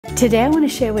Today I want to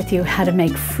share with you how to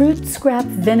make fruit scrap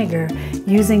vinegar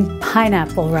using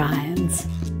pineapple rinds.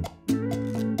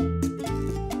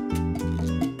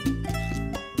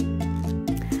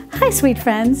 Hi sweet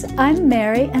friends, I'm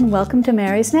Mary and welcome to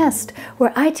Mary's Nest,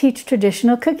 where I teach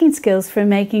traditional cooking skills for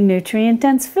making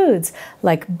nutrient-dense foods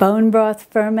like bone broth,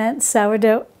 ferment,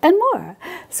 sourdough, and more.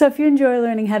 So if you enjoy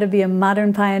learning how to be a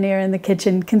modern pioneer in the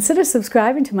kitchen, consider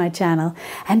subscribing to my channel,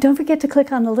 and don't forget to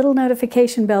click on the little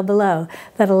notification bell below.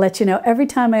 That'll let you know every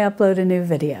time I upload a new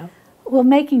video. Well,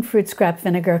 making fruit scrap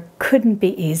vinegar couldn't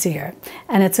be easier,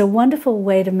 and it's a wonderful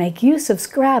way to make use of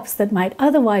scraps that might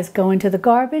otherwise go into the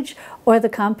garbage or the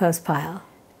compost pile.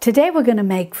 Today we're going to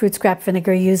make fruit scrap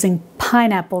vinegar using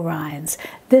pineapple rinds.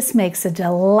 This makes a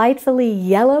delightfully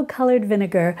yellow-colored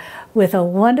vinegar with a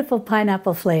wonderful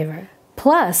pineapple flavor.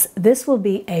 Plus, this will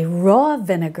be a raw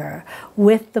vinegar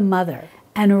with the mother.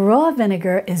 And raw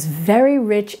vinegar is very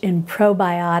rich in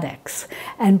probiotics.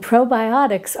 And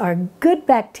probiotics are good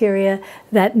bacteria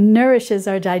that nourishes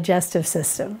our digestive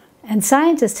system. And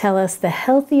scientists tell us the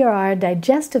healthier our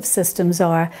digestive systems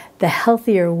are, the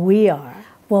healthier we are.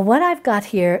 Well, what I've got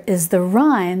here is the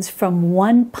rinds from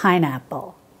one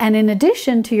pineapple. And in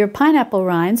addition to your pineapple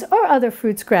rinds or other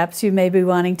fruit scraps you may be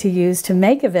wanting to use to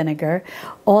make a vinegar,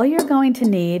 all you're going to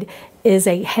need is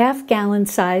a half-gallon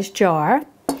size jar,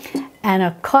 and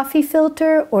a coffee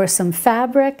filter or some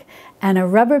fabric, and a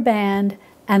rubber band,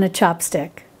 and a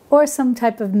chopstick, or some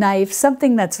type of knife,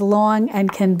 something that's long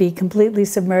and can be completely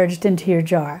submerged into your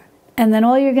jar. And then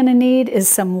all you're going to need is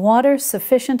some water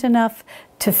sufficient enough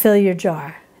to fill your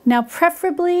jar. Now,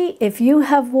 preferably, if you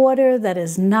have water that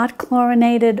is not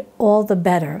chlorinated, all the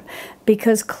better,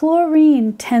 because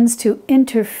chlorine tends to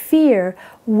interfere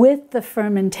with the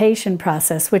fermentation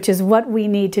process, which is what we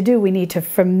need to do. We need to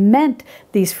ferment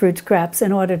these fruit scraps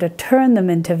in order to turn them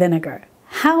into vinegar.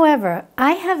 However,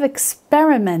 I have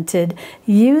experimented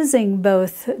using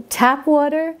both tap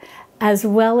water as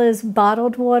well as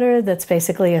bottled water that's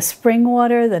basically a spring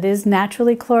water that is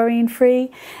naturally chlorine-free.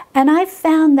 And I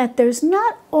found that there's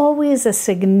not always a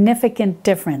significant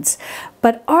difference.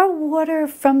 But our water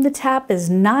from the tap is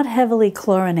not heavily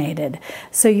chlorinated.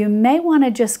 So you may want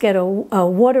to just get a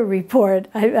water report,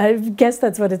 I guess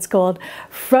that's what it's called,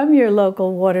 from your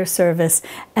local water service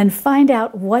and find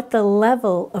out what the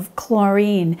level of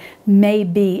chlorine may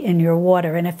be in your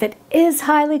water. And if it is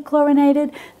highly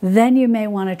chlorinated, then you may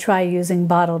want to try using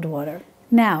bottled water.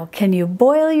 Now, can you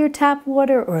boil your tap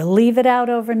water or leave it out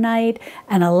overnight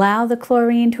and allow the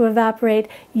chlorine to evaporate?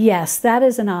 Yes, that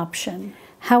is an option.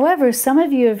 However, some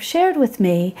of you have shared with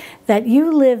me that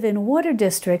you live in water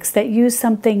districts that use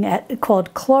something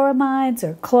called chloramines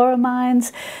or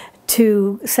chloramines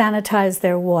to sanitize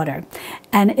their water.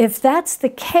 And if that's the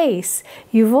case,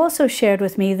 you've also shared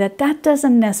with me that that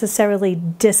doesn't necessarily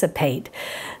dissipate.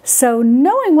 So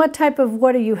knowing what type of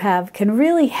water you have can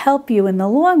really help you in the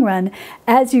long run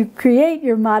as you create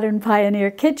your modern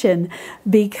pioneer kitchen,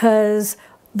 because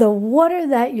the water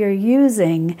that you're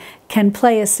using can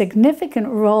play a significant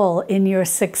role in your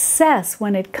success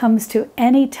when it comes to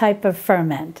any type of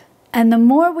ferment. And the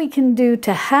more we can do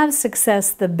to have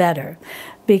success, the better.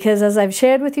 Because as I've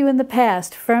shared with you in the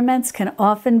past, ferments can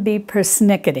often be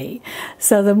persnickety.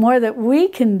 So the more that we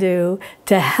can do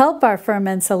to help our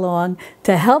ferments along,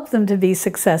 to help them to be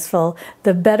successful,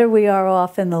 the better we are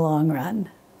off in the long run.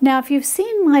 Now, if you've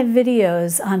seen my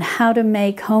videos on how to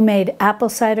make homemade apple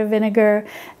cider vinegar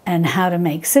and how to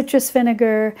make citrus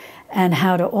vinegar and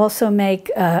how to also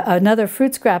make another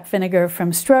fruit scrap vinegar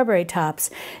from strawberry tops,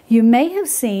 you may have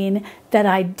seen that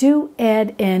I do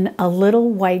add in a little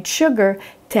white sugar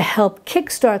to help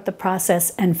kickstart the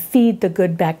process and feed the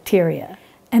good bacteria.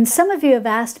 And some of you have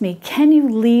asked me, can you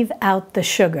leave out the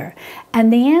sugar?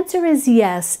 And the answer is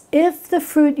yes, if the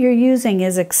fruit you're using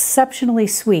is exceptionally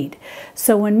sweet.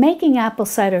 So when making apple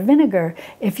cider vinegar,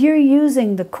 if you're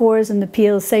using the cores and the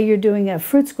peels, say you're doing a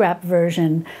fruit scrap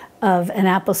version of an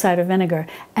apple cider vinegar,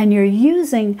 and you're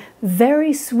using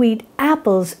very sweet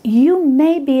apples, you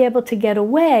may be able to get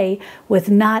away with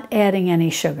not adding any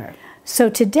sugar.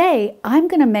 So today, I'm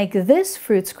going to make this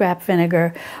fruit scrap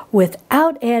vinegar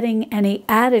without adding any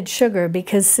added sugar,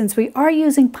 because since we are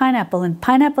using pineapple, and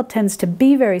pineapple tends to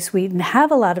be very sweet and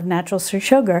have a lot of natural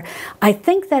sugar, I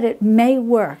think that it may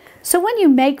work. So when you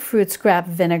make fruit scrap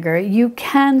vinegar, you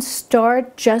can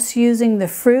start just using the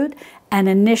fruit and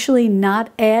initially not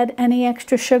add any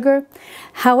extra sugar.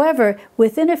 However,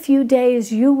 within a few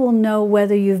days, you will know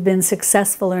whether you've been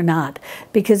successful or not.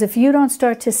 Because if you don't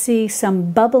start to see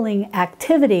some bubbling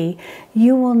activity,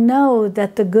 you will know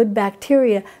that the good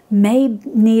bacteria may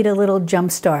need a little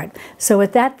jump start. So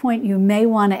at that point, you may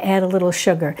want to add a little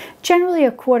sugar. Generally,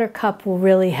 a 1/4 cup will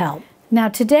really help. Now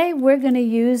today we're going to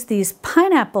use these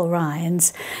pineapple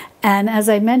rinds, and as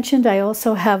I mentioned, I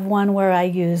also have one where I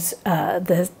use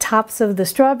the tops of the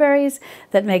strawberries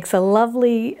that makes a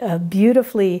lovely,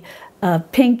 beautifully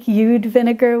pink hued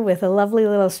vinegar with a lovely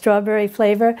little strawberry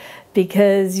flavor,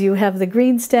 because you have the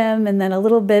green stem and then a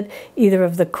little bit either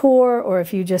of the core, or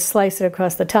if you just slice it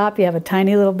across the top, you have a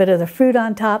tiny little bit of the fruit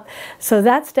on top. So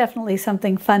that's definitely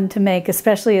something fun to make,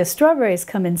 especially as strawberries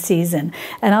come in season.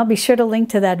 And I'll be sure to link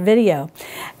to that video.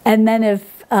 And then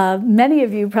if many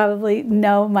of you probably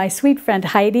know my sweet friend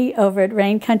Heidi over at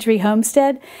Rain Country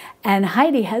Homestead, and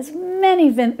Heidi has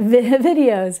many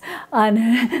videos on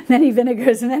many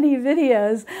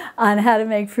videos on how to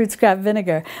make fruit scrap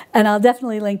vinegar, and I'll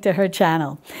definitely link to her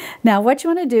channel. Now what you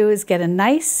want to do is get a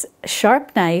nice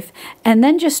sharp knife and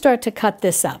then just start to cut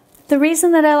this up. The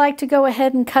reason that I like to go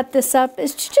ahead and cut this up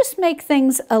is to just make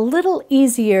things a little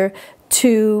easier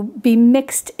to be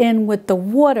mixed in with the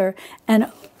water,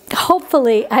 and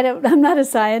hopefully, I'm not a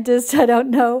scientist, I don't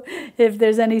know if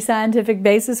there's any scientific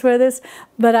basis for this,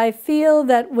 but I feel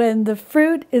that when the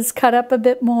fruit is cut up a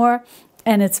bit more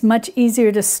and it's much easier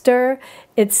to stir,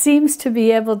 it seems to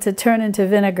be able to turn into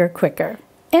vinegar quicker.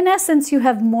 In essence, you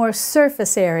have more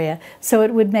surface area, so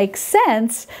it would make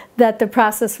sense that the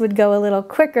process would go a little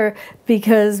quicker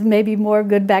because maybe more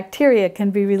good bacteria can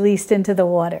be released into the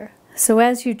water. So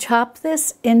as you chop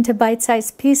this into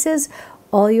bite-sized pieces,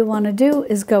 all you want to do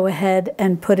is go ahead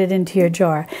and put it into your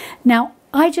jar. Now,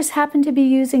 I just happen to be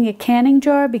using a canning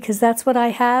jar because that's what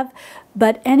I have,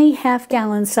 but any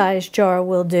half-gallon size jar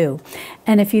will do.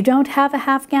 And if you don't have a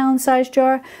half-gallon size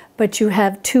jar, but you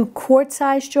have 2 quart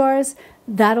size jars,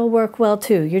 that'll work well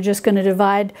too. You're just going to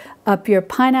divide up your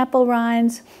pineapple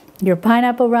rind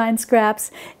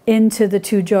scraps into the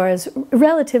 2 jars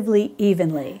relatively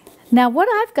evenly. Now what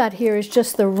I've got here is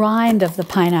just the rind of the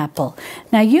pineapple.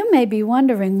 Now you may be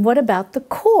wondering, what about the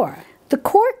core? The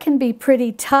core can be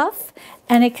pretty tough,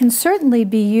 and it can certainly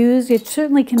be used, it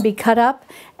certainly can be cut up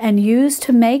and used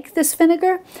to make this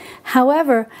vinegar.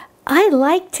 However, I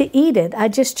like to eat it. I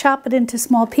just chop it into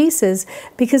small pieces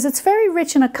because it's very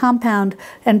rich in a compound,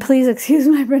 and please excuse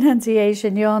my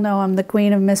pronunciation, you all know I'm the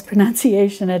queen of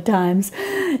mispronunciation at times.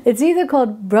 It's either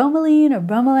called bromelain or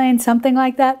bromelain, something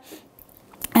like that.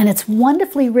 And it's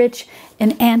wonderfully rich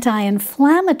in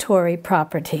anti-inflammatory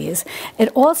properties. It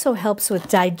also helps with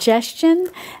digestion,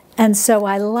 and so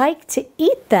I like to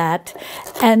eat that,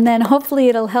 and then hopefully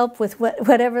it'll help with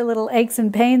whatever little aches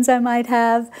and pains I might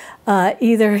have,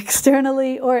 either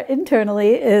externally or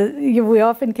internally. We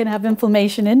often can have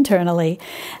inflammation internally,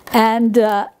 and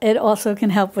it also can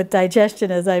help with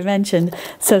digestion, as I mentioned.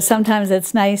 So sometimes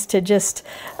it's nice to just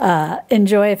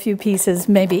enjoy a few pieces,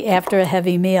 maybe after a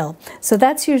heavy meal. So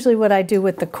that's usually what I do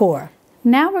with the core.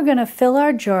 Now we're going to fill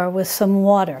our jar with some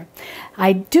water.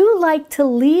 I do like to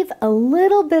leave a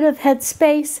little bit of head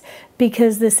space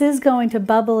because this is going to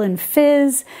bubble and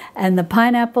fizz and the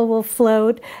pineapple will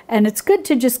float, and it's good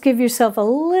to just give yourself a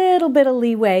little bit of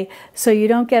leeway so you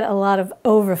don't get a lot of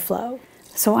overflow.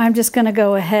 So I'm just going to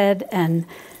go ahead and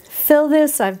fill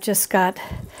this. I've just got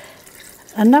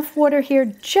enough water here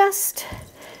just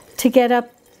to get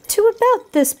up to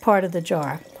about this part of the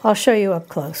jar. I'll show you up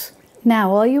close.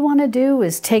 Now all you want to do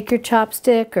is take your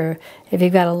chopstick, or if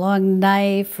you've got a long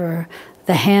knife, or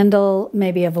the handle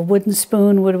maybe of a wooden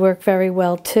spoon would work very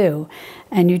well too.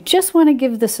 And you just want to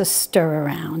give this a stir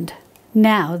around.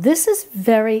 Now this is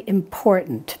very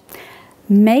important.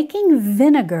 Making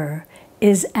vinegar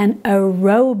is an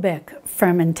aerobic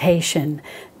fermentation,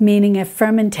 meaning a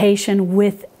fermentation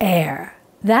with air.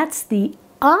 That's the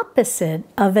opposite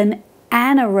of an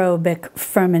anaerobic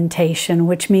fermentation,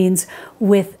 which means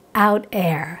without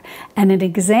air. And an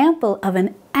example of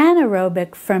an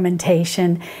anaerobic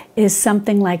fermentation is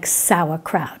something like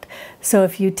sauerkraut. So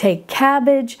if you take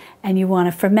cabbage and you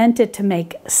want to ferment it to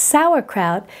make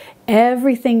sauerkraut,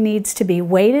 everything needs to be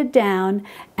weighted down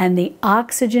and the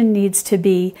oxygen needs to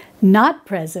be not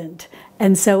present.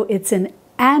 And so it's an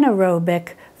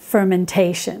anaerobic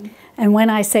fermentation. And when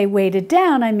I say weighted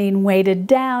down, I mean weighted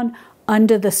down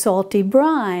under the salty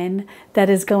brine that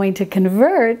is going to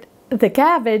convert the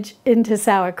cabbage into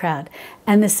sauerkraut.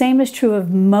 And the same is true of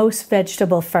most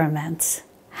vegetable ferments.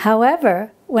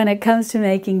 However, when it comes to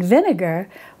making vinegar,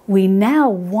 we now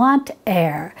want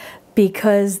air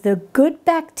because the good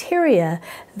bacteria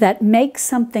that make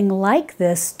something like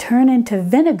this turn into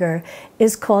vinegar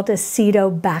is called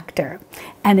acetobacter,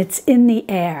 and it's in the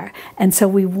air. And so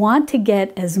we want to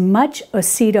get as much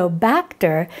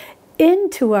acetobacter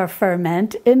into our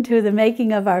ferment, into the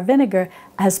making of our vinegar,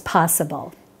 as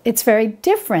possible. It's very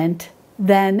different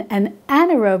than an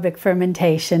anaerobic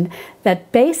fermentation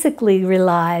that basically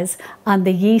relies on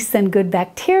the yeast and good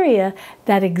bacteria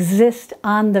that exist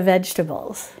on the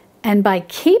vegetables. And by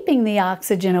keeping the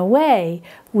oxygen away,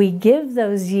 we give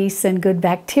those yeasts and good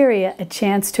bacteria a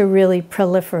chance to really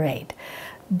proliferate.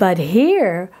 But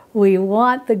here, we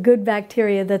want the good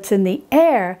bacteria that's in the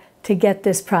air to get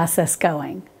this process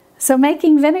going. So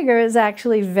making vinegar is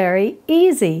actually very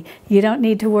easy. You don't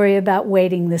need to worry about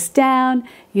weighting this down.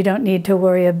 You don't need to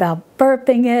worry about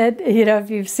burping it. You know, if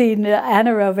you've seen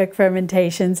anaerobic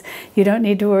fermentations, you don't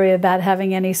need to worry about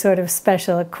having any sort of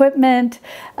special equipment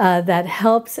that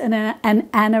helps in an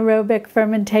anaerobic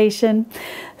fermentation.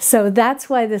 So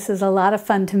that's why this is a lot of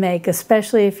fun to make,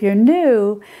 especially if you're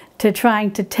new to trying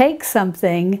to take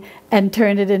something and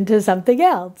turn it into something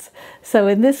else. So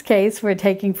in this case, we're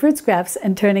taking fruit scraps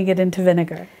and turning it into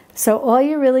vinegar. So all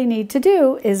you really need to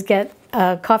do is get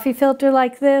a coffee filter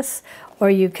like this, or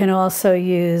you can also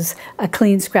use a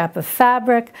clean scrap of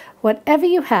fabric, whatever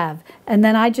you have. And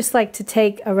then I just like to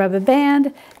take a rubber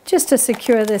band just to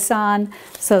secure this on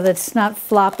so that it's not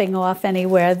flopping off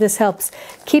anywhere. This helps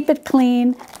keep it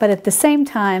clean, but at the same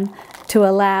time to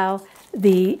allow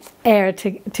the air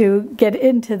to get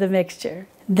into the mixture.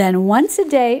 Then once a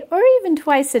day, or even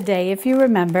twice a day, if you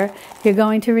remember, you're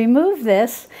going to remove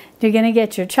this. You're going to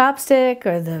get your chopstick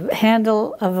or the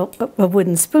handle of a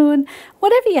wooden spoon,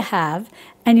 whatever you have,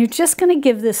 and you're just going to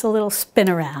give this a little spin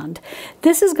around.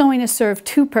 This is going to serve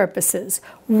two purposes.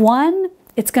 One,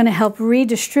 it's going to help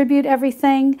redistribute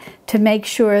everything to make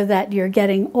sure that you're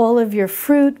getting all of your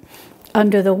fruit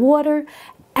under the water,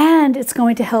 and it's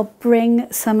going to help bring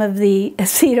some of the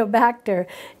acetobacter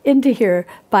into here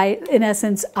by, in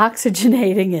essence,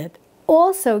 oxygenating it.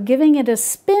 Also, giving it a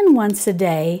spin once a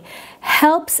day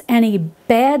helps any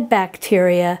bad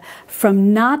bacteria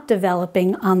from not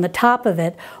developing on the top of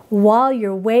it while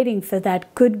you're waiting for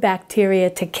that good bacteria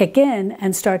to kick in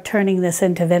and start turning this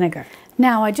into vinegar.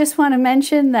 Now, I just want to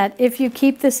mention that if you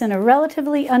keep this in a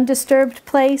relatively undisturbed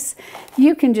place,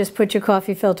 you can just put your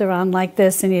coffee filter on like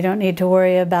this and you don't need to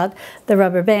worry about the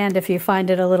rubber band if you find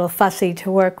it a little fussy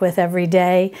to work with every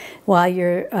day while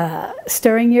you're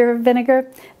stirring your vinegar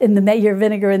in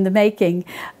the making.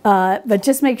 But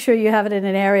just make sure you have it in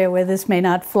an area where this may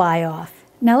not fly off.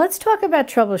 Now let's talk about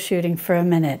troubleshooting for a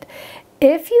minute.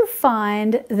 If you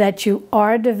find that you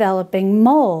are developing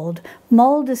mold,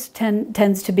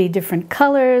 tends to be different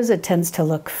colors, it tends to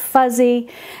look fuzzy,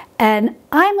 and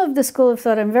I'm of the school of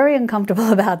thought I'm very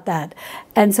uncomfortable about that.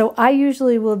 And so I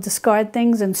usually will discard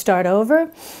things and start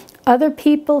over. Other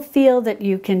people feel that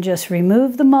you can just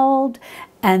remove the mold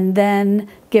and then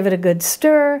give it a good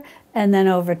stir, and then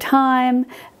over time,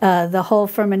 the whole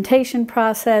fermentation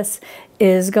process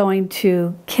is going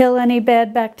to kill any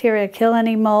bad bacteria, kill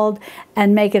any mold,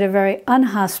 and make it a very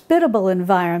unhospitable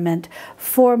environment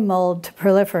for mold to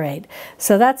proliferate.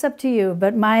 So that's up to you,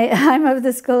 but I'm of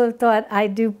the school of thought I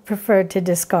do prefer to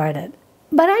discard it.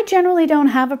 But I generally don't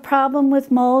have a problem with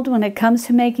mold when it comes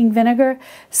to making vinegar.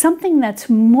 Something that's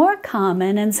more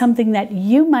common and something that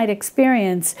you might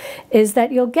experience is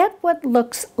that you'll get what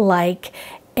looks like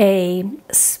a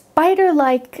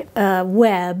spider-like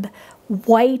web,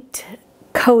 white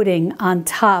coating on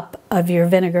top of your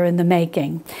vinegar in the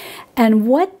making. And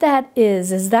what that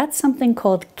is that's something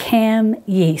called Kahm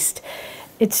yeast.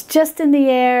 It's just in the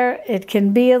air. It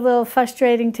can be a little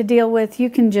frustrating to deal with. You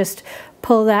can just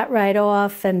pull that right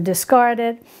off and discard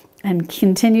it and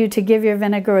continue to give your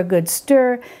vinegar a good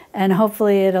stir, and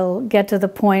hopefully it'll get to the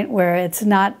point where it's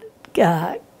not,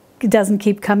 it doesn't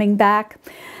keep coming back.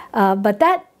 But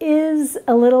that is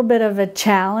a little bit of a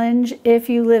challenge if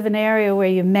you live in an area where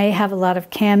you may have a lot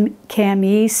of Kahm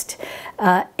yeast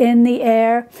in the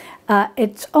air.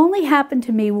 It's only happened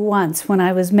to me once when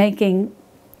I was making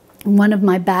one of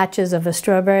my batches of a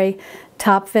strawberry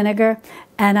top vinegar,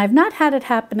 and I've not had it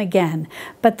happen again.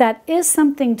 But that is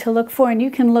something to look for, and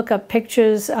you can look up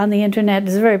pictures on the internet.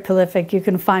 It's very prolific. You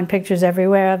can find pictures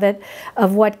everywhere of it,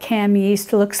 of what Kahm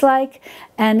yeast looks like.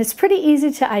 And it's pretty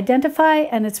easy to identify,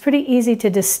 and it's pretty easy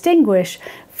to distinguish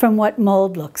from what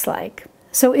mold looks like.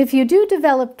 So if you do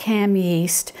develop Kahm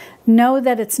yeast, know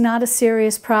that it's not a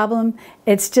serious problem.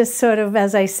 It's just sort of,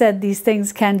 as I said, these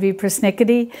things can be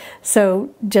persnickety.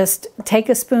 So just take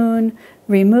a spoon,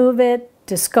 remove it,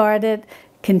 discard it,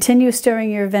 continue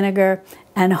stirring your vinegar,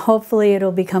 and hopefully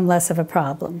it'll become less of a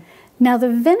problem. Now,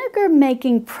 the vinegar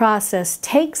making process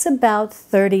takes about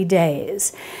 30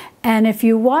 days. And if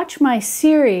you watch my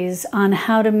series on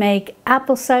how to make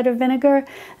apple cider vinegar,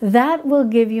 that will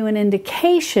give you an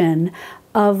indication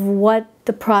of what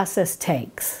the process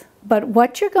takes. But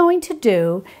what you're going to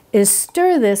do is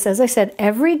stir this, as I said,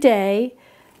 every day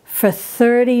for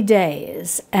 30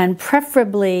 days, and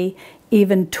preferably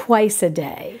even twice a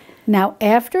day. Now,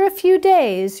 after a few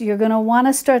days, you're going to want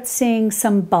to start seeing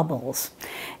some bubbles.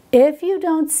 If you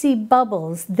don't see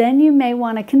bubbles, then you may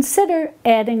want to consider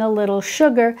adding a little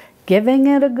sugar, giving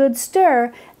it a good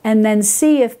stir, and then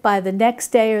see if by the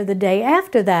next day or the day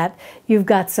after that, you've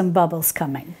got some bubbles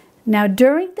coming. Now,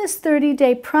 during this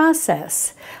 30-day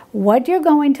process, what you're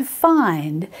going to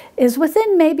find is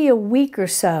within maybe a week or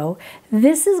so,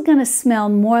 this is going to smell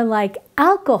more like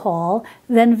alcohol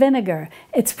than vinegar.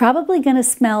 It's probably going to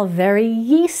smell very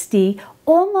yeasty,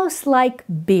 almost like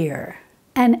beer.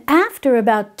 And after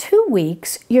about 2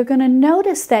 weeks, you're going to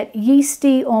notice that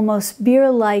yeasty, almost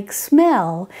beer-like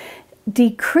smell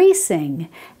decreasing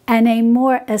and a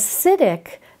more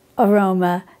acidic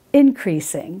aroma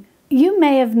increasing. You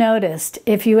may have noticed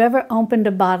if you ever opened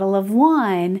a bottle of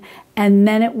wine and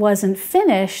then it wasn't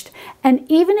finished, and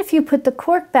even if you put the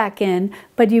cork back in,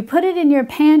 but you put it in your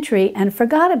pantry and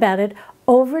forgot about it,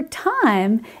 over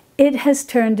time, it has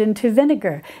turned into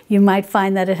vinegar. You might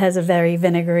find that it has a very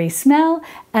vinegary smell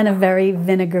and a very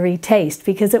vinegary taste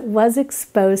because it was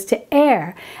exposed to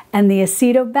air and the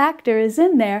acetobacter is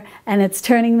in there and it's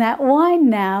turning that wine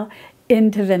now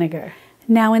into vinegar.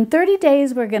 Now in 30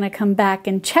 days we're going to come back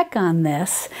and check on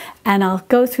this, and I'll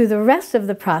go through the rest of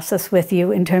the process with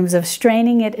you in terms of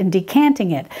straining it and decanting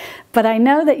it. But I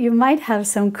know that you might have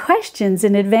some questions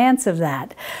in advance of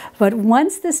that. But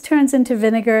once this turns into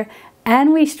vinegar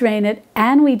and we strain it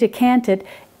and we decant it,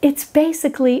 it's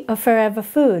basically a forever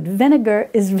food. Vinegar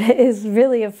is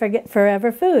really a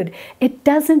forever food. It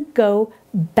doesn't go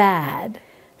bad.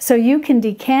 So you can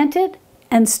decant it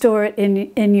and store it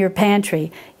in your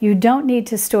pantry. You don't need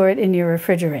to store it in your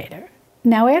refrigerator.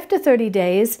 Now after 30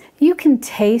 days, you can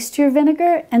taste your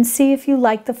vinegar and see if you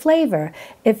like the flavor,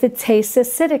 if it tastes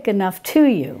acidic enough to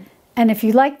you. And if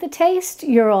you like the taste,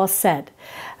 you're all set.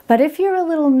 But if you're a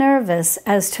little nervous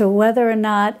as to whether or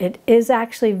not it is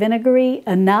actually vinegary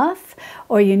enough,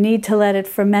 or you need to let it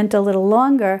ferment a little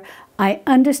longer, I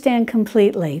understand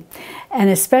completely. And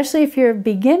especially if you're a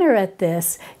beginner at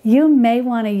this, you may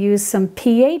want to use some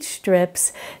pH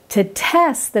strips to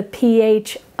test the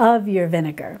pH of your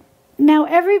vinegar. Now,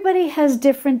 everybody has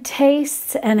different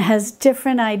tastes and has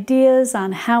different ideas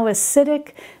on how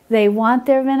acidic they want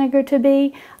their vinegar to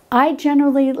be. I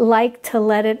generally like to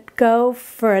let it go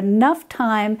for enough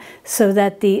time so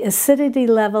that the acidity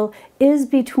level is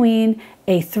between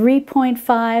a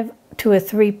 3.5 to a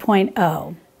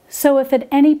 3.0. So if at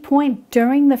any point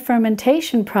during the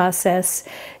fermentation process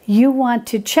you want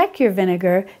to check your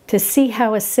vinegar to see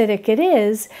how acidic it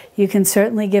is, you can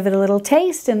certainly give it a little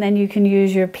taste, and then you can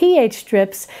use your pH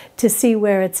strips to see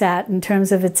where it's at in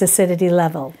terms of its acidity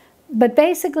level. But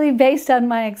basically, based on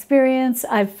my experience,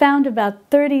 I've found about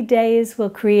 30 days will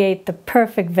create the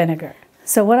perfect vinegar.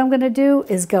 So what I'm going to do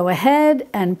is go ahead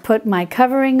and put my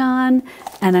covering on,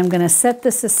 and I'm going to set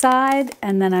this aside,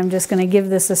 and then I'm just going to give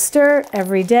this a stir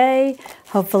every day,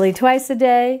 hopefully twice a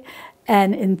day.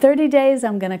 And in 30 days,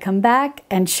 I'm going to come back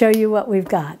and show you what we've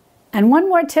got. And one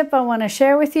more tip I want to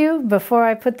share with you before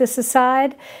I put this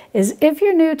aside is if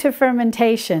you're new to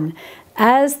fermentation,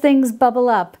 as things bubble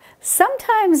up,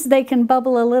 sometimes they can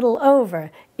bubble a little over,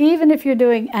 even if you're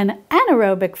doing an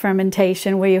anaerobic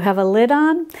fermentation where you have a lid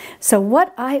on. So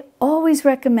what I always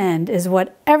recommend is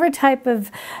whatever type of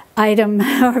item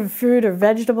or fruit or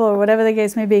vegetable or whatever the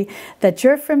case may be that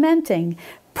you're fermenting,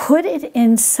 put it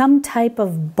in some type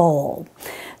of bowl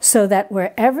so that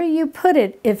wherever you put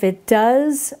it, if it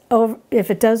does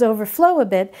overflow a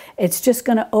bit, it's just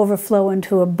going to overflow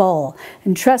into a bowl.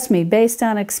 And trust me, based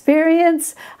on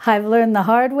experience, I've learned the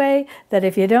hard way that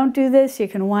if you don't do this, you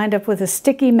can wind up with a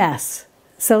sticky mess.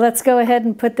 So let's go ahead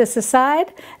and put this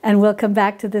aside, and we'll come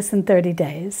back to this in 30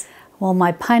 days. Well,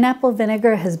 my pineapple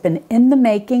vinegar has been in the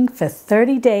making for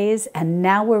 30 days, and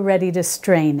now we're ready to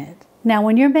strain it. Now,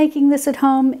 when you're making this at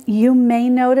home, you may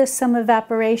notice some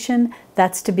evaporation.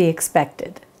 That's to be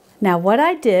expected. Now, what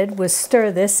I did was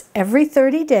stir this every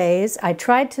 30 days. I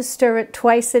tried to stir it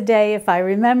twice a day if I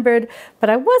remembered,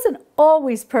 but I wasn't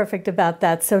always perfect about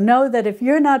that. So know that if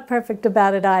you're not perfect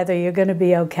about it either, you're going to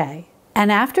be okay. And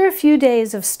after a few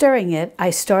days of stirring it,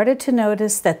 I started to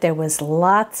notice that there was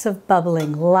lots of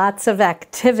bubbling, lots of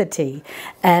activity.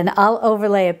 And I'll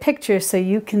overlay a picture so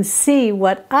you can see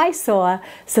what I saw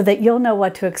so that you'll know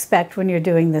what to expect when you're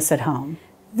doing this at home.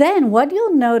 Then what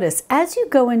you'll notice as you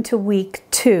go into week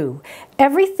 2,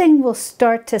 everything will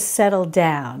start to settle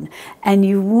down and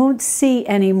you won't see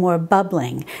any more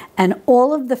bubbling, and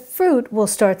all of the fruit will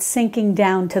start sinking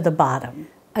down to the bottom.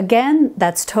 Again,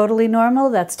 that's totally normal.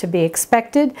 That's to be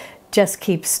expected. Just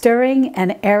keep stirring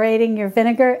and aerating your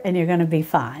vinegar and you're going to be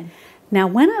fine. Now,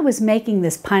 when I was making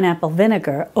this pineapple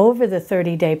vinegar over the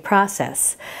 30-day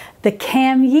process, the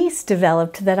Kahm yeast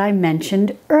developed that I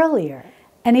mentioned earlier.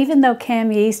 And even though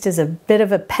Kahm yeast is a bit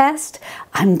of a pest,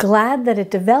 I'm glad that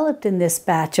it developed in this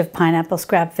batch of pineapple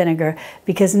scrap vinegar,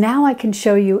 because now I can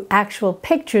show you actual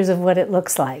pictures of what it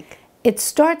looks like. It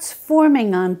starts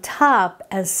forming on top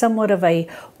as somewhat of a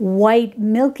white,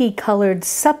 milky colored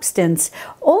substance,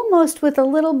 almost with a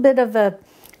little bit of a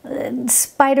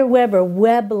spider web or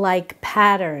web-like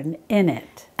pattern in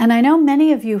it. And I know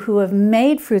many of you who have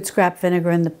made fruit scrap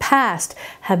vinegar in the past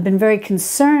have been very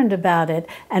concerned about it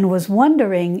and was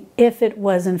wondering if it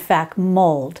was in fact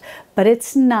mold. But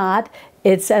it's not.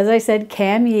 It's, as I said,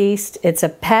 Kahm yeast. It's a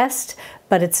pest,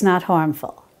 but it's not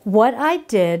harmful. What I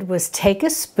did was take a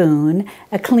spoon,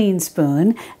 a clean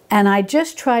spoon, and I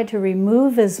just tried to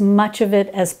remove as much of it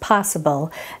as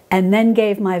possible, and then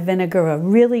gave my vinegar a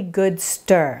really good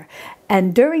stir.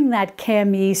 And during that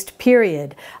Kahm yeast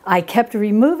period, I kept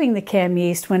removing the Kahm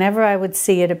yeast whenever I would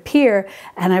see it appear,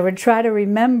 and I would try to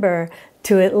remember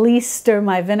to at least stir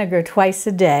my vinegar twice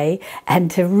a day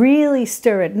and to really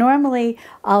stir it. Normally,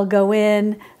 I'll go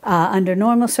in under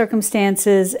normal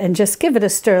circumstances and just give it a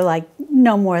stir like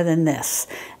no more than this,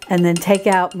 and then take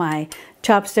out my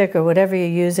chopstick or whatever you're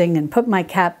using and put my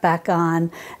cap back on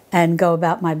and go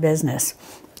about my business.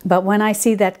 But when I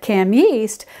see that Kahm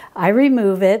yeast, I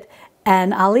remove it,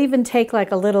 and I'll even take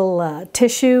like a little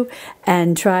tissue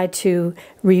and try to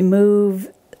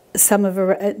remove some of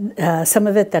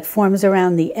it that forms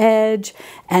around the edge,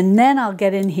 and then I'll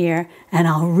get in here and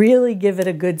I'll really give it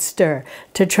a good stir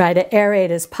to try to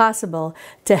aerate as possible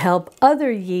to help other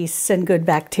yeasts and good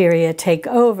bacteria take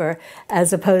over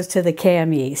as opposed to the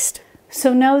Kahm yeast.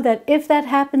 So know that if that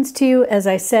happens to you, as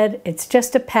I said, it's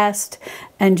just a pest,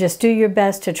 and just do your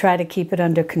best to try to keep it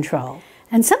under control.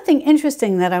 And something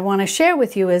interesting that I want to share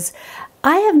with you is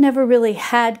I have never really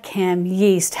had Kahm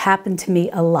yeast happen to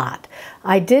me a lot.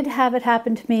 I did have it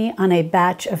happen to me on a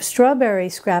batch of strawberry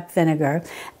scrap vinegar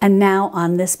and now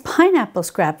on this pineapple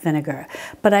scrap vinegar.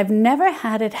 But I've never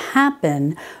had it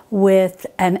happen with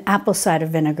an apple cider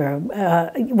vinegar,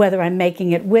 whether I'm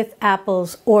making it with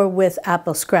apples or with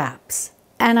apple scraps.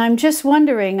 And I'm just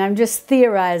wondering, I'm just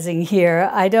theorizing here,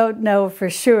 I don't know for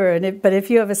sure, but if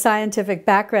you have a scientific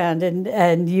background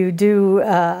and you do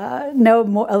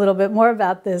know a little bit more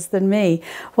about this than me,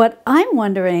 what I'm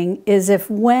wondering is if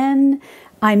when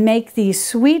I make these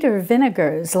sweeter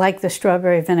vinegars, like the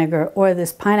strawberry vinegar or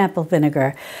this pineapple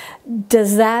vinegar,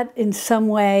 does that in some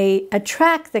way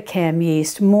attract the Kahm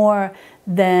yeast more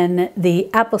than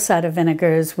the apple cider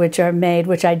vinegars, which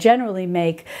I generally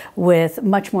make with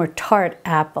much more tart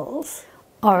apples?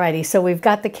 Alrighty, so we've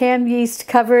got the Kahm yeast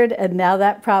covered, and now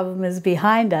that problem is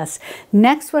behind us.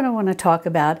 Next, what I want to talk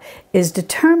about is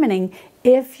determining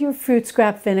if your fruit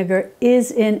scrap vinegar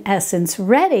is in essence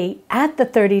ready at the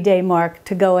 30-day mark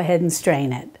to go ahead and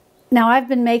strain it. Now, I've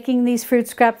been making these fruit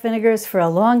scrap vinegars for a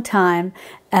long time,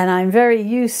 and I'm very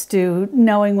used to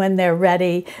knowing when they're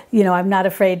ready. You know, I'm not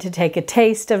afraid to take a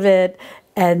taste of it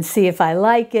and see if I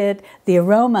like it. The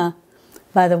aroma,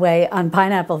 by the way, on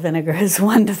pineapple vinegar is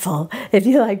wonderful, if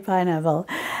you like pineapple.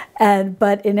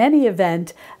 But in any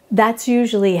event, that's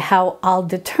usually how I'll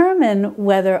determine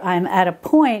whether I'm at a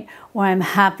point where I'm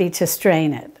happy to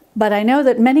strain it. But I know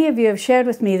that many of you have shared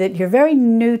with me that you're very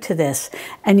new to this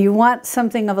and you want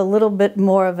something of a little bit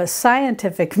more of a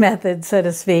scientific method, so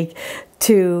to speak,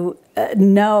 to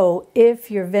know if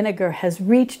your vinegar has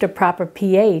reached a proper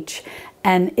pH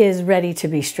and is ready to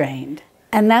be strained.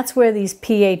 And that's where these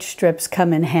pH strips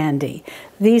come in handy.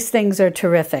 These things are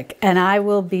terrific, and I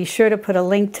will be sure to put a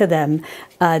link to them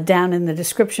down in the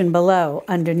description below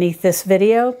underneath this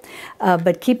video.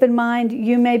 But keep in mind,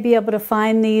 you may be able to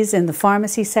find these in the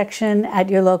pharmacy section at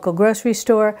your local grocery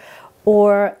store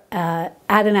or at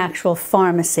an actual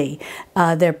pharmacy.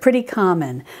 They're pretty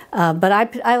common, but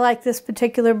I like this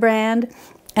particular brand,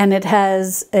 and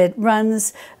it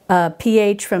runs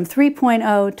pH from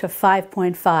 3.0 to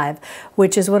 5.5,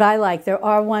 which is what I like. There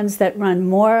are ones that run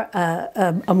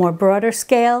a more broader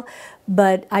scale,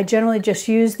 but I generally just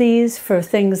use these for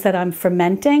things that I'm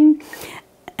fermenting.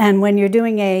 And when you're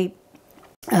doing a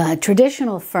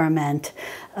traditional ferment,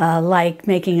 like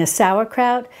making a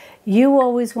sauerkraut, you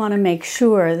always want to make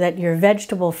sure that your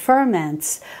vegetable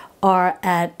ferments are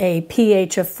at a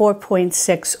pH of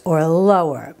 4.6 or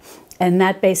lower. And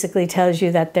that basically tells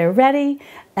you that they're ready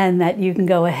and that you can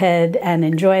go ahead and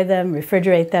enjoy them,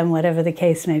 refrigerate them, whatever the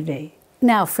case may be.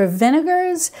 Now for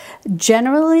vinegars,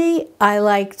 generally I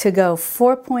like to go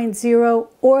 4.0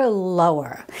 or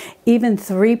lower. Even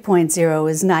 3.0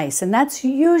 is nice, and that's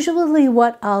usually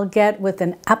what I'll get with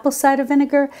an apple cider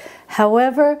vinegar.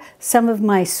 However, some of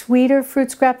my sweeter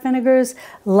fruit scrap vinegars,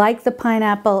 like the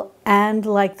pineapple and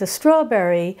like the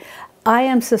strawberry, I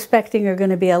am suspecting are going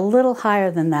to be a little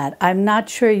higher than that. I'm not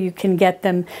sure you can get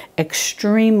them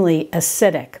extremely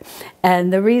acidic.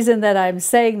 And the reason that I'm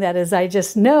saying that is I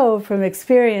just know from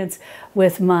experience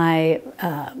with my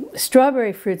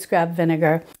strawberry fruit scrap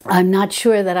vinegar, I'm not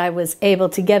sure that I was able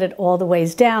to get it all the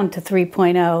ways down to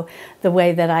 3.0 the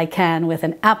way that I can with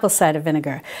an apple cider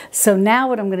vinegar. So now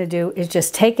what I'm going to do is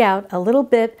just take out a little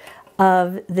bit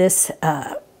of this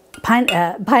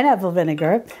pineapple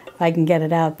vinegar. If I can get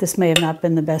it out. This may have not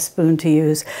been the best spoon to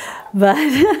use, but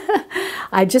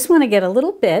I just want to get a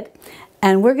little bit,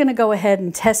 and we're going to go ahead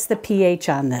and test the pH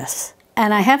on this.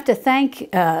 And I have to thank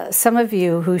some of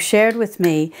you who shared with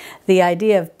me the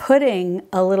idea of putting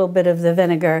a little bit of the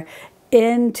vinegar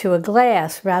into a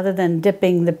glass rather than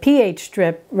dipping the pH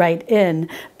strip right in,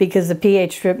 because the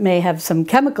pH strip may have some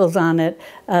chemicals on it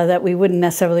that we wouldn't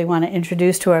necessarily want to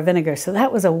introduce to our vinegar. So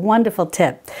that was a wonderful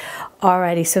tip.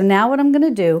 Alrighty, so now what I'm going to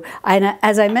do,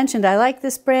 as I mentioned, I like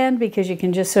this brand because you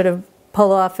can just sort of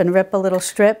pull off and rip a little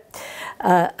strip.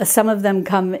 Some of them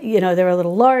come, they're a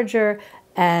little larger,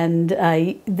 and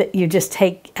you just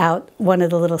take out one of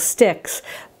the little sticks.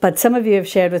 But some of you have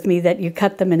shared with me that you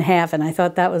cut them in half, and I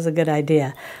thought that was a good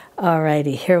idea.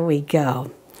 Alrighty, here we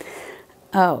go.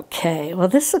 Okay, well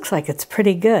this looks like it's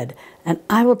pretty good, and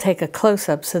I will take a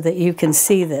close-up so that you can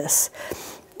see this.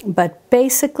 But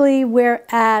basically we're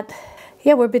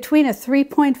between a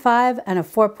 3.5 and a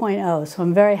 4.0, so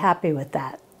I'm very happy with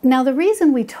that. Now the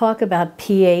reason we talk about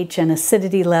pH and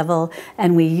acidity level,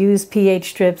 and we use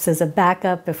pH strips as a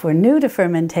backup if we're new to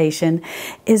fermentation,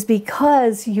 is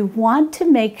because you want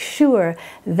to make sure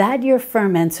that your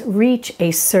ferments reach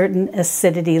a certain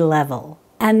acidity level.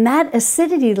 And that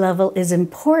acidity level is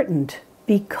important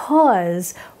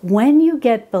because when you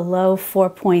get below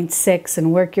 4.6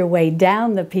 and work your way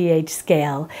down the pH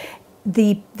scale,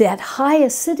 that high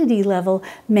acidity level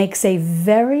makes a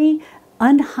very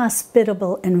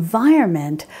unhospitable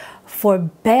environment for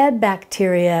bad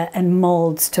bacteria and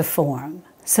molds to form.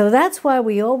 So that's why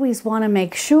we always want to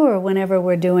make sure whenever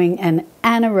we're doing an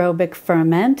anaerobic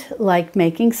ferment, like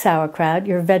making sauerkraut,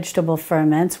 your vegetable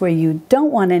ferments, where you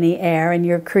don't want any air and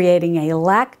you're creating a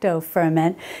lacto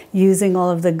ferment using all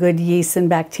of the good yeasts and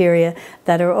bacteria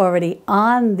that are already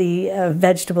on the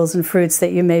vegetables and fruits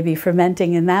that you may be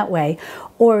fermenting in that way.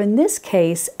 Or in this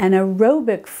case, an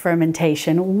aerobic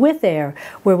fermentation with air,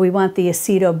 where we want the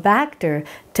acetobacter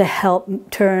to help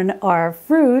turn our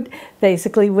fruit,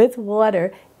 basically with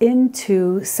water,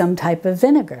 into some type of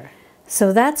vinegar.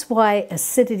 So that's why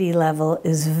acidity level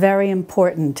is very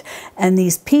important. And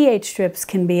these pH strips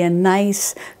can be a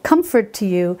nice comfort to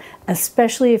you,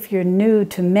 especially if you're new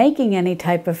to making any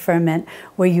type of ferment,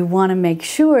 where you want to make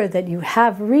sure that you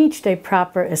have reached a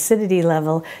proper acidity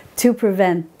level to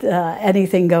prevent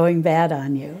anything going bad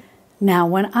on you. Now,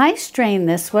 when I strain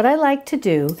this, what I like to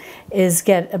do is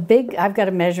get I've got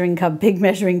a measuring cup, big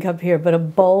measuring cup here, but a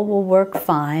bowl will work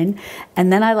fine.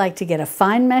 And then I like to get a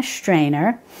fine mesh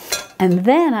strainer. And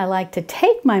then I like to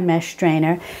take my mesh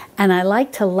strainer and I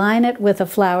like to line it with a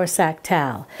flour sack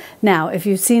towel. Now, if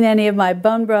you've seen any of my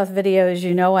bone broth videos,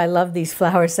 you know I love these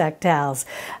flour sack towels.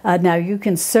 Now, you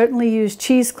can certainly use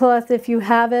cheesecloth if you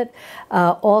have it.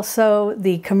 Also,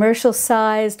 the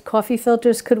commercial-sized coffee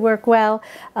filters could work well.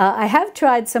 I have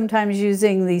tried sometimes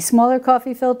using the smaller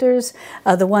coffee filters,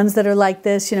 the ones that are like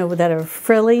this, that are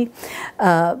frilly.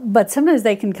 But sometimes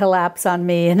they can collapse on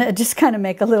me and just kind of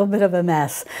make a little bit of a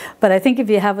mess. But I think if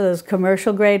you have those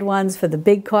commercial grade ones for the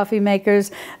big coffee makers,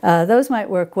 those might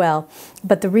work well.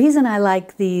 But the reason I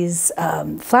like these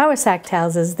flour sack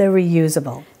towels is they're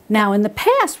reusable. Now, in the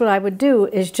past, what I would do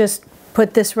is just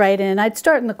put this right in. I'd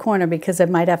start in the corner because I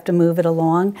might have to move it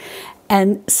along.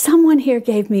 And someone here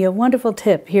gave me a wonderful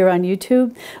tip here on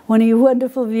YouTube, one of you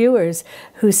wonderful viewers,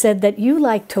 who said that you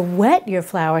like to wet your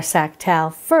flour sack towel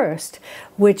first,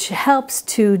 which helps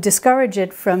to discourage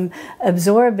it from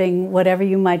absorbing whatever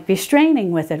you might be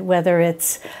straining with it, whether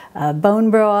it's bone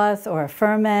broth or a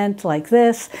ferment like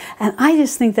this. And I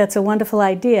just think that's a wonderful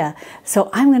idea. So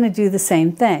I'm going to do the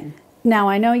same thing. Now,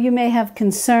 I know you may have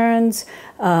concerns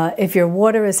if your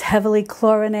water is heavily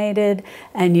chlorinated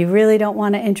and you really don't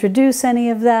want to introduce any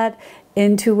of that.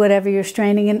 into whatever you're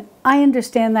straining, and I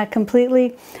understand that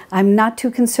completely. I'm not too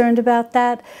concerned about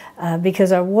that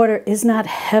because our water is not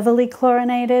heavily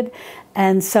chlorinated,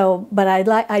 and so, but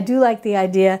I do like the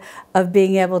idea of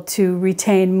being able to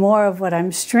retain more of what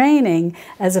I'm straining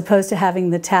as opposed to having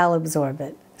the towel absorb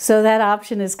it. So that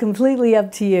option is completely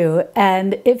up to you.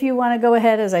 And if you want to go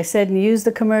ahead, as I said, and use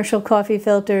the commercial coffee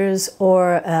filters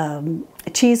or a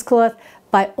cheesecloth,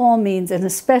 by all means, and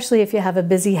especially if you have a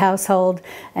busy household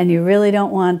and you really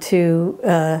don't want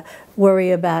to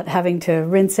worry about having to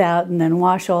rinse out and then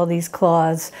wash all these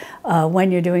cloths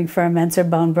when you're doing ferments or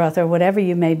bone broth or whatever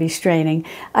you may be straining.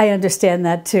 I understand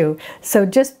that too. So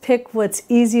just pick what's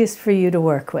easiest for you to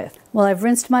work with. Well, I've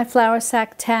rinsed my flour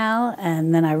sack towel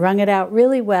and then I wrung it out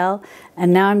really well,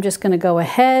 and now I'm just going to go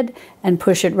ahead and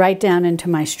push it right down into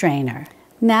my strainer.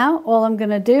 Now all I'm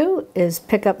going to do is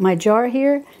pick up my jar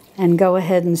here and go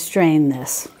ahead and strain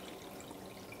this.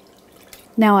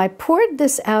 Now I poured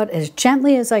this out as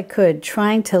gently as I could,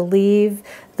 trying to leave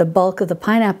the bulk of the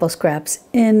pineapple scraps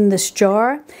in this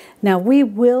jar. Now we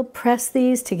will press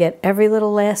these to get every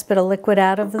little last bit of liquid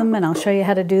out of them, and I'll show you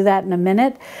how to do that in a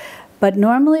minute. But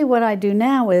normally what I do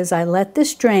now is I let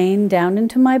this drain down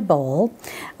into my bowl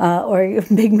or a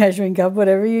big measuring cup,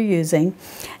 whatever you're using.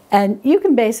 And you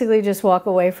can basically just walk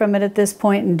away from it at this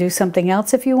point and do something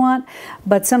else if you want.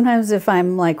 But sometimes if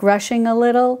I'm like rushing a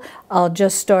little, I'll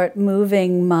just start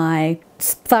moving my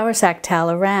flour sack towel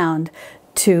around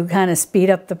to kind of speed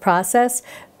up the process,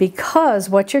 because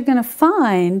what you're going to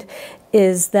find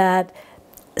is that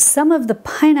some of the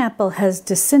pineapple has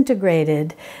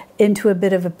disintegrated into a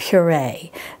bit of a puree.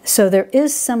 So there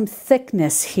is some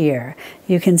thickness here.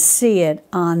 You can see it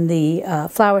on the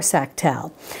flour sack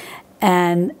towel.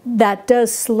 And that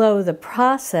does slow the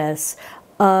process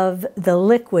of the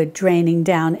liquid draining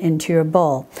down into your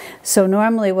bowl. So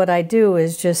normally what I do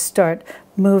is just start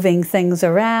moving things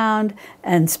around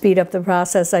and speed up the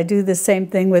process. I do the same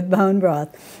thing with bone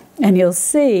broth. And you'll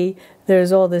see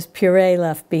there's all this puree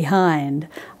left behind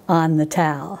on the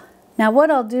towel. Now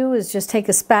what I'll do is just take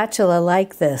a spatula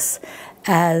like this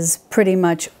as pretty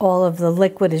much all of the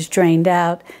liquid is drained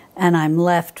out and I'm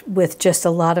left with just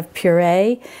a lot of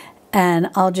puree. And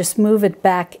I'll just move it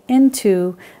back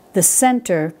into the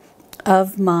center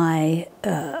of my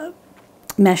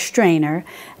mesh strainer,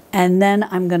 and then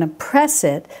I'm going to press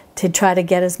it to try to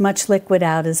get as much liquid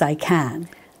out as I can.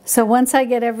 So once I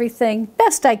get everything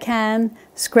best I can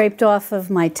scraped off of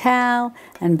my towel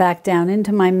and back down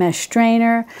into my mesh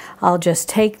strainer, I'll just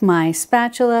take my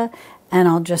spatula and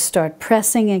I'll just start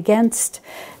pressing against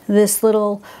this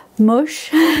little mush,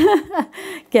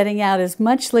 getting out as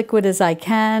much liquid as I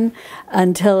can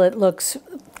until it looks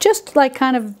just like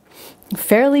kind of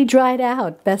fairly dried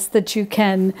out, best that you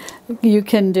can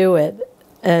do it.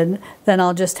 And then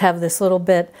I'll just have this little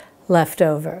bit left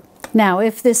over. Now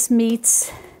if this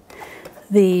meets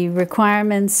the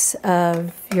requirements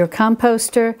of your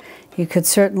composter, you could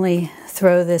certainly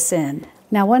throw this in.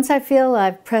 Now once I feel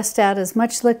I've pressed out as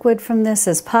much liquid from this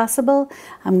as possible,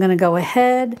 I'm going to go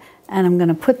ahead and I'm going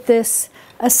to put this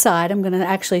aside. I'm going to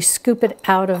actually scoop it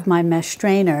out of my mesh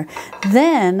strainer.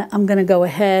 Then I'm going to go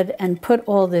ahead and put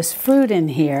all this fruit in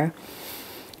here,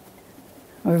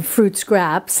 or fruit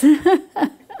scraps.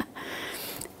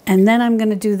 And then I'm going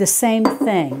to do the same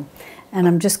thing. And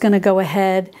I'm just going to go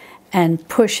ahead and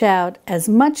push out as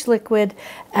much liquid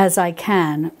as I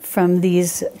can from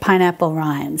these pineapple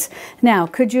rinds. Now,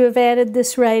 could you have added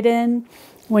this right in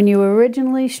when you were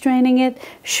originally straining it?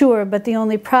 Sure, but the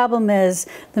only problem is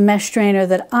the mesh strainer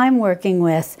that I'm working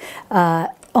with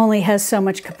only has so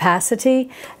much capacity,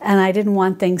 and I didn't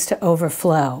want things to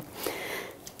overflow.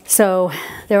 So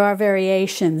there are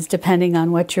variations depending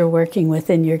on what you're working with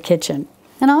in your kitchen.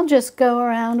 And I'll just go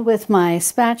around with my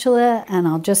spatula and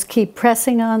I'll just keep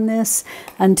pressing on this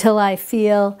until I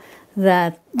feel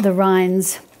that the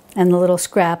rinds and the little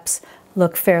scraps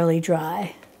look fairly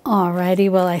dry. Alrighty,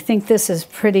 well I think this is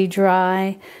pretty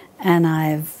dry and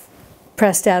I've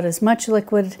pressed out as much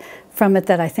liquid from it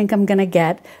that I think I'm going to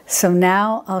get. So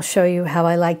now I'll show you how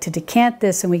I like to decant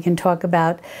this, and we can talk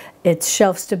about its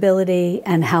shelf stability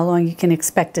and how long you can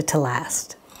expect it to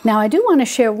last. Now I do want to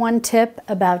share one tip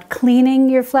about cleaning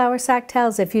your flour sack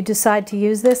towels if you decide to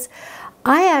use this.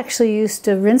 I actually used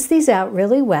to rinse these out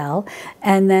really well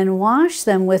and then wash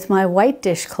them with my white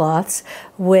dishcloths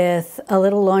with a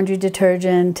little laundry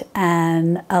detergent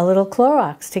and a little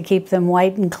Clorox to keep them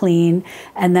white and clean,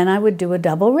 and then I would do a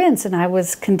double rinse, and I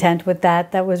was content with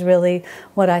that. That was really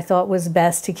what I thought was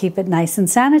best to keep it nice and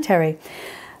sanitary.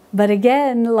 But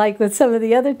again, like with some of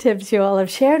the other tips you all have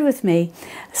shared with me,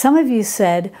 some of you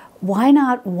said, why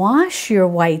not wash your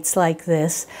whites like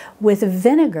this with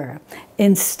vinegar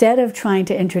instead of trying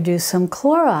to introduce some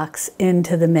Clorox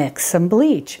into the mix, some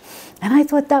bleach? And I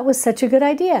thought that was such a good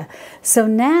idea. So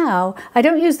now, I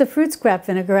don't use the fruit scrap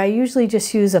vinegar, I usually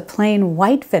just use a plain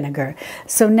white vinegar.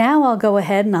 So now I'll go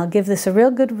ahead and I'll give this a real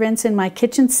good rinse in my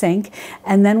kitchen sink,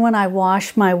 and then when I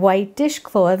wash my white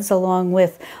dishcloths along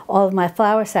with all of my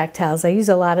flour sack towels, I use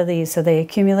a lot of these so they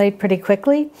accumulate pretty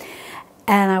quickly,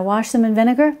 and I wash them in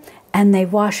vinegar, and they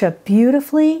wash up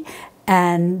beautifully,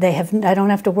 and I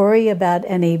don't have to worry about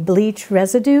any bleach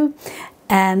residue,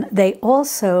 and they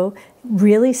also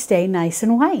really stay nice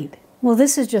and white. Well,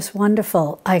 this is just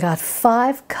wonderful. I got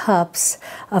 5 cups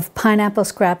of pineapple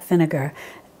scrap vinegar.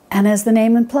 And as the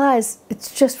name implies,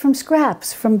 it's just from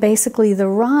scraps, from basically the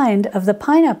rind of the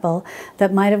pineapple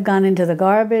that might have gone into the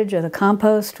garbage or the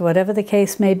compost, whatever the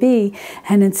case may be.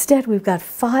 And instead, we've got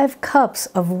 5 cups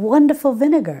of wonderful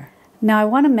vinegar. Now, I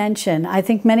want to mention, I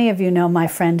think many of you know my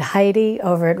friend Heidi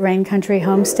over at Rain Country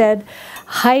Homestead.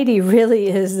 Heidi really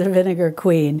is the vinegar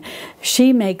queen.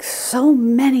 She makes so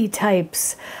many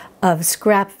types of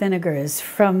scrap vinegars,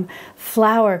 from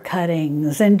flower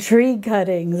cuttings and tree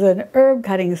cuttings and herb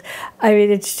cuttings. I mean,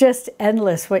 it's just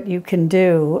endless what you can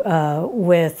do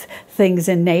with things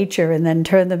in nature and then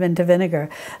turn them into vinegar.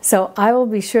 So I will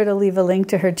be sure to leave a link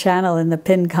to her channel in the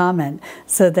pinned comment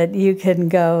so that you can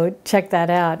go check that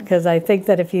out, because I think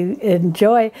that if you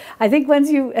enjoy, I think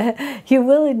once you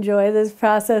will enjoy this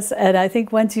process, and I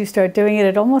think once you start doing it,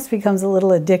 it almost becomes a little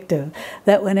addictive,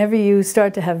 that whenever you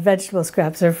start to have vegetable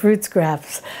scraps or fruit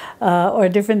scraps or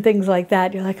different things like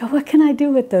that, you're like, oh, what can I do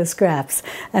with those scraps?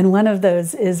 And one of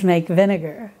those is make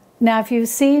vinegar. Now, if you've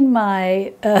seen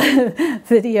my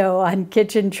video on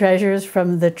kitchen treasures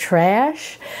from the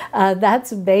trash,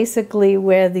 that's basically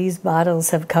where these bottles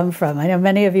have come from. I know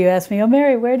many of you ask me, oh,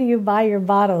 Mary, where do you buy your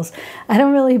bottles? I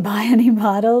don't really buy any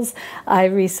bottles. I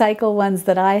recycle ones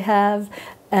that I have.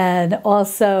 And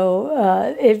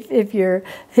also, if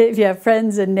you have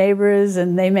friends and neighbors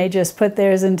and they may just put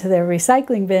theirs into their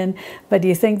recycling bin, but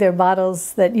you think they're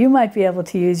bottles that you might be able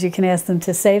to use, you can ask them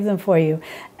to save them for you.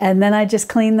 And then I just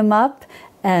clean them up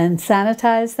and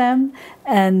sanitize them,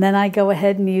 and then I go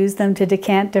ahead and use them to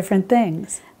decant different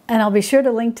things. And I'll be sure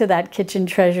to link to that Kitchen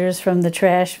Treasures from the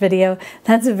Trash video.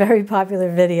 That's a very popular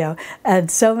video.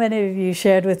 And so many of you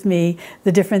shared with me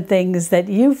the different things that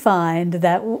you find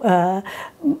that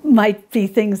might be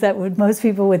things that most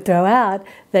people would throw out,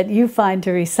 that you find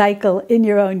to recycle in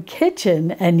your own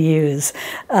kitchen and use.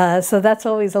 So that's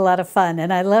always a lot of fun.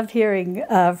 And I love hearing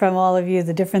from all of you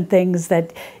the different things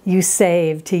that you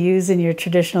save to use in your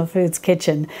traditional foods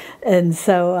kitchen. And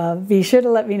so be sure to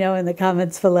let me know in the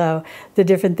comments below the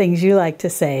different things you like to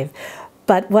save.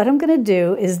 But what I'm going to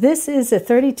do is, this is a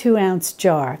 32-ounce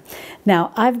jar.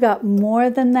 Now, I've got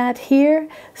more than that here,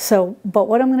 but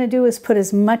what I'm going to do is put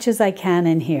as much as I can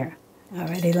in here.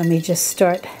 Alrighty, let me just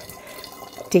start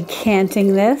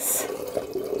decanting this.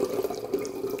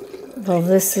 Well,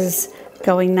 this is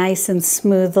going nice and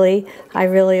smoothly. I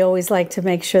really always like to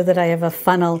make sure that I have a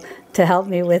funnel to help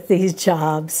me with these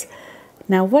jobs.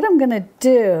 Now, what I'm going to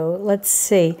do, let's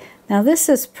see. Now, this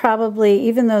is probably,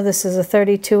 even though this is a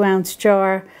 32-ounce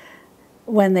jar,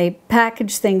 when they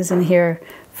package things in here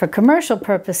for commercial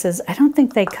purposes, I don't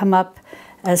think they come up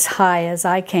as high as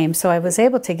I came. So I was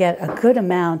able to get a good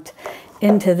amount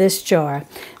into this jar.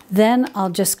 Then I'll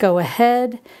just go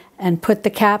ahead and put the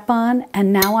cap on,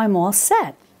 and now I'm all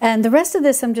set. And the rest of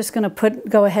this I'm just going to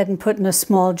go ahead and put in a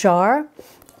small jar.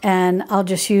 And I'll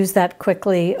just use that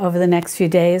quickly over the next few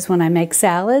days when I make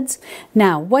salads.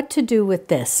 Now, what to do with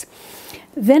this?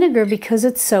 Vinegar, because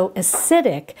it's so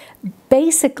acidic,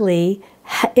 basically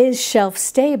is shelf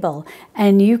stable,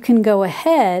 and you can go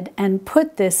ahead and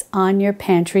put this on your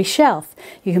pantry shelf.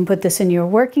 You can put this in your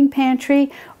working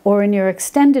pantry or in your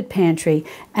extended pantry,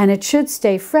 and it should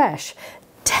stay fresh.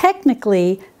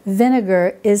 Technically,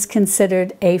 vinegar is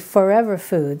considered a forever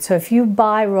food. So if you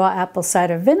buy raw apple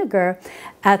cider vinegar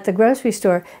at the grocery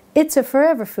store, it's a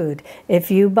forever food.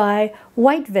 If you buy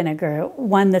white vinegar,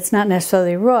 one that's not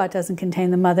necessarily raw, it doesn't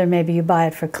contain the mother, maybe you buy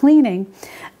it for cleaning,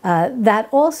 that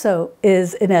also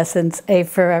is in essence a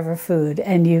forever food,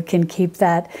 and you can keep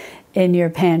that in your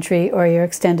pantry or your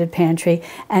extended pantry,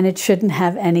 and it shouldn't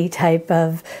have any type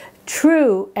of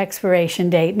true expiration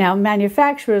date. Now,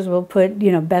 manufacturers will put,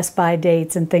 best by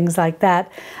dates and things like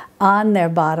that on their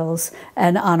bottles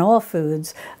and on all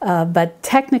foods, but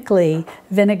technically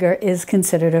vinegar is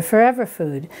considered a forever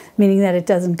food, meaning that it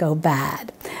doesn't go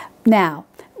bad. Now,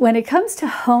 when it comes to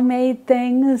homemade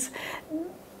things,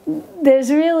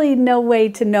 there's really no way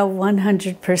to know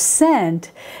 100%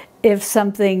 if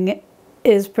something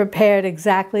is prepared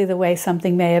exactly the way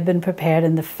something may have been prepared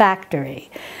in the factory.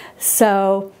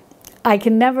 So I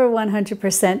can never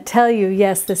 100% tell you,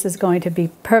 yes, this is going to be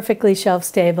perfectly shelf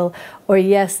stable, or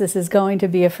yes, this is going to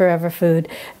be a forever food,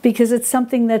 because it's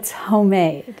something that's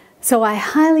homemade. So I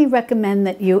highly recommend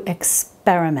that you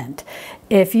experiment.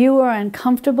 If you are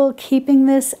uncomfortable keeping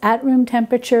this at room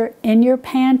temperature in your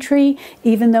pantry,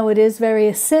 even though it is very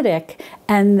acidic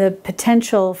and the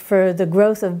potential for the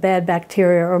growth of bad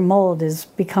bacteria or mold has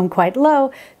become quite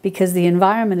low because the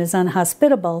environment is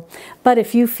unhospitable, but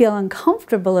if you feel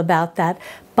uncomfortable about that,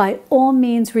 by all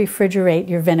means refrigerate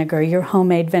your vinegar, your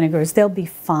homemade vinegars. They'll be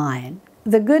fine.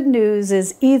 The good news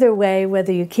is either way,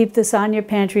 whether you keep this on your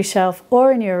pantry shelf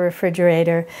or in your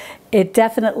refrigerator, it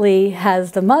definitely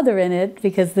has the mother in it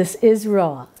because this is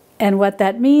raw. And what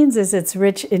that means is it's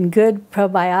rich in good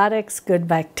probiotics, good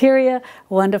bacteria,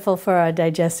 wonderful for our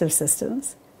digestive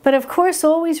systems. But of course,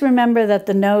 always remember that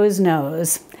the nose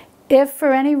knows. If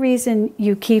for any reason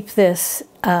you keep this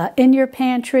in your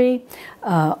pantry,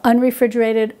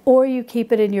 unrefrigerated, or you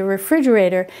keep it in your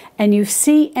refrigerator and you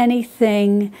see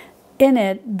anything in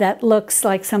it that looks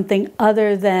like something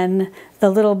other than the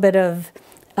little bit of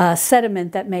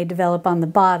sediment that may develop on the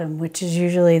bottom, which is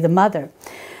usually the mother.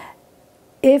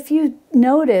 If you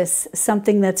notice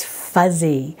something that's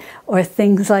fuzzy or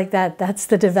things like that, that's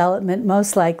the development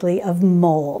most likely of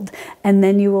mold, and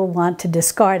then you will want to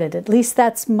discard it. At least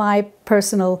that's my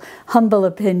personal humble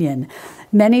opinion.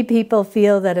 Many people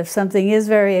feel that if something is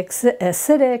very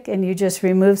acidic and you just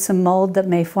remove some mold that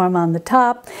may form on the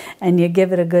top and you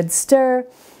give it a good stir,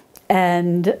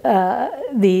 and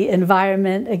the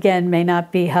environment, again, may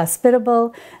not be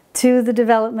hospitable to the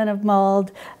development of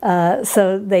mold,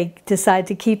 so they decide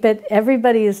to keep it.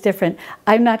 Everybody is different.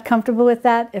 I'm not comfortable with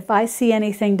that. If I see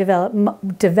anything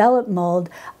develop mold,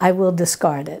 I will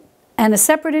discard it. And a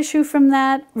separate issue from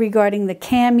that regarding the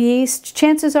Kahm yeast,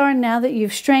 chances are now that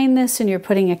you've strained this and you're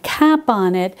putting a cap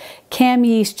on it, Kahm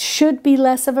yeast should be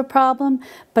less of a problem,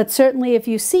 but certainly if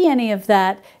you see any of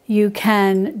that, you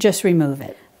can just remove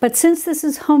it. But since this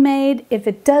is homemade, if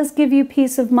it does give you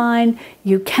peace of mind,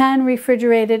 you can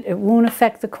refrigerate it. It won't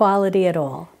affect the quality at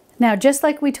all. Now, just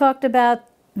like we talked about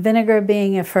vinegar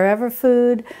being a forever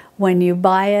food when you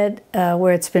buy it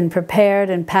where it's been prepared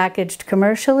and packaged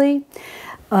commercially,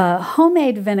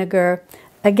 homemade vinegar,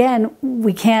 again,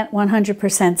 we can't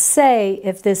 100% say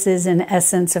if this is in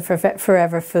essence a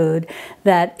forever food,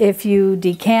 that if you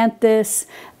decant this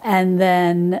and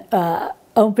then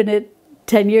open it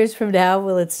 10 years from now,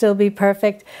 will it still be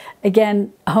perfect?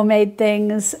 Again, homemade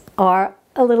things are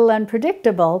a little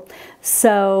unpredictable.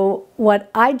 So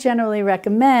what I generally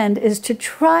recommend is to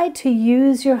try to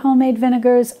use your homemade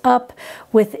vinegars up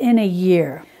within a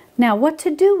year. Now, what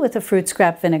to do with a fruit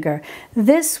scrap vinegar?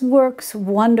 This works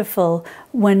wonderful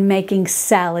when making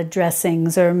salad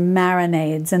dressings or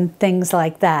marinades and things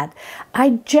like that.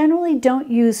 I generally don't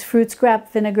use fruit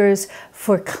scrap vinegars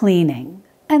for cleaning.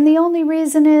 And the only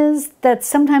reason is that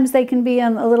sometimes they can be a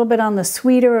little bit on the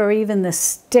sweeter or even the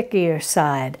stickier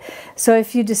side. So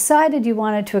if you decided you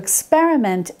wanted to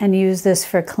experiment and use this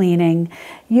for cleaning,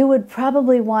 you would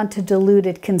probably want to dilute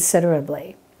it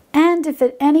considerably. And if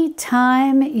at any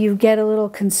time you get a little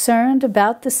concerned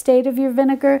about the state of your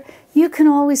vinegar, you can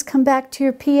always come back to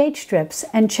your pH strips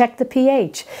and check the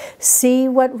pH. See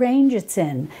what range it's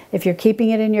in. If you're keeping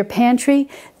it in your pantry,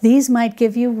 these might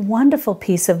give you wonderful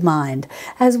peace of mind,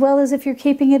 as well as if you're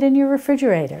keeping it in your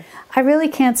refrigerator. I really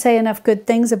can't say enough good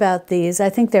things about these. I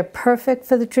think they're perfect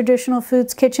for the traditional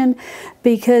foods kitchen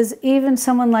because even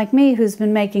someone like me who's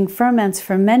been making ferments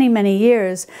for many, many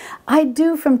years, I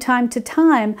do from time to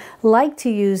time like to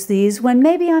use these when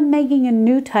maybe I'm making a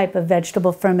new type of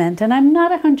vegetable ferment and I'm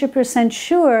not 100%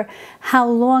 sure how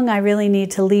long I really need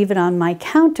to leave it on my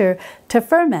counter to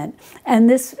ferment. And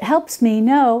this helps me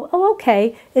know, oh,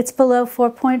 okay, it's below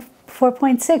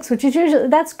 4.6, which is usually,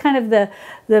 that's kind of the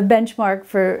benchmark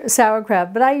for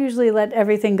sauerkraut, but I usually let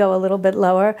everything go a little bit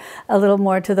lower, a little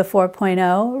more to the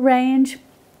 4.0 range.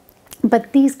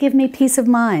 But these give me peace of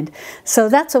mind. So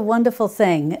that's a wonderful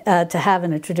thing to have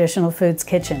in a traditional foods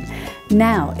kitchen.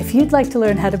 Now, if you'd like to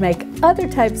learn how to make other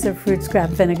types of fruit scrap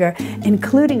vinegar,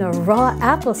 including a raw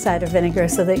apple cider vinegar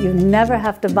so that you never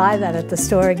have to buy that at the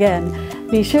store again,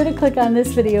 be sure to click on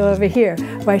this video over here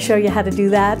where I show you how to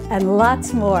do that and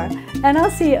lots more. And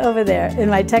I'll see you over there in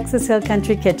my Texas Hill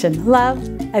Country kitchen. Love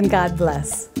and God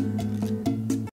bless.